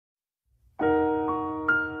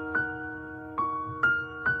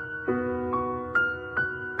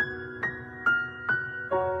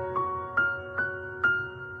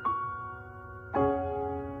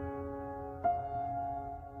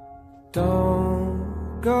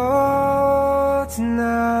go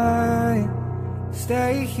tonight.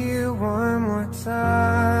 Stay here one more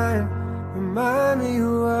time. Remind me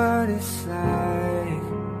what it's like.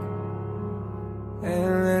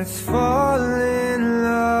 And let's fall in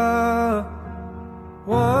love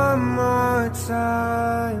one more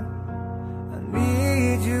time. I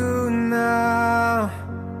need you now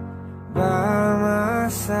by my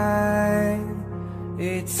side.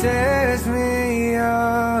 It tears me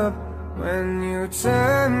up when you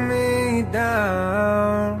turn me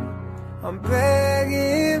down. I'm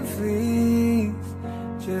begging, please,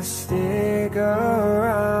 just stick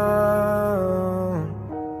around.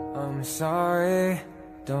 I'm sorry,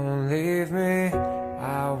 don't leave me.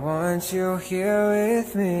 I want you here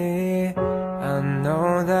with me. I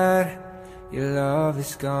know that your love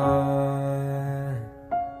is gone.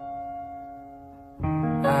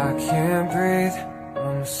 I can't breathe,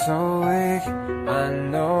 I'm so weak. I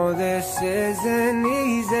know this isn't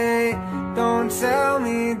easy. Don't tell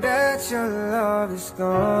me that your love is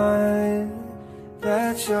gone,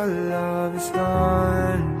 that your love is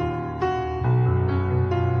gone.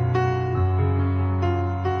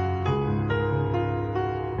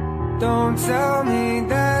 Don't tell me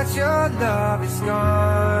that your love is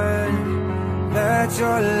gone, that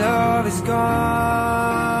your love is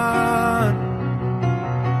gone.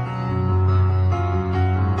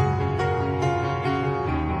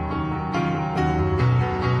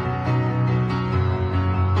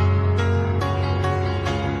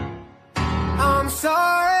 I'm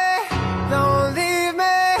sorry, don't leave me.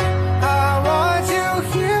 I want you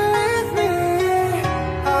here with me.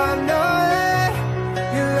 I know that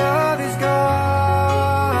your love is gone.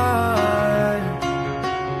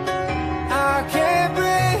 I can't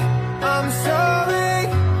breathe, I'm so weak.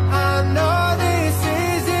 I know this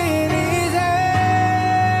isn't easy.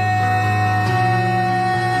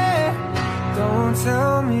 Don't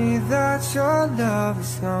tell me that your love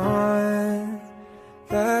is gone,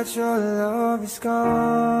 that your love is gone,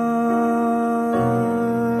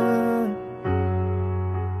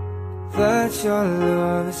 that your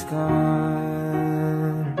love is gone.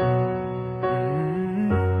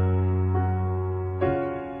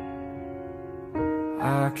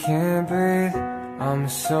 I can't breathe, I'm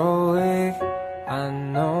so weak. I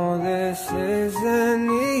know this isn't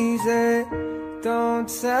easy. Don't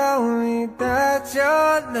tell me that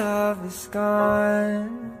your love is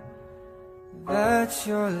gone, that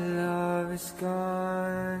your love is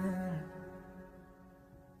gone.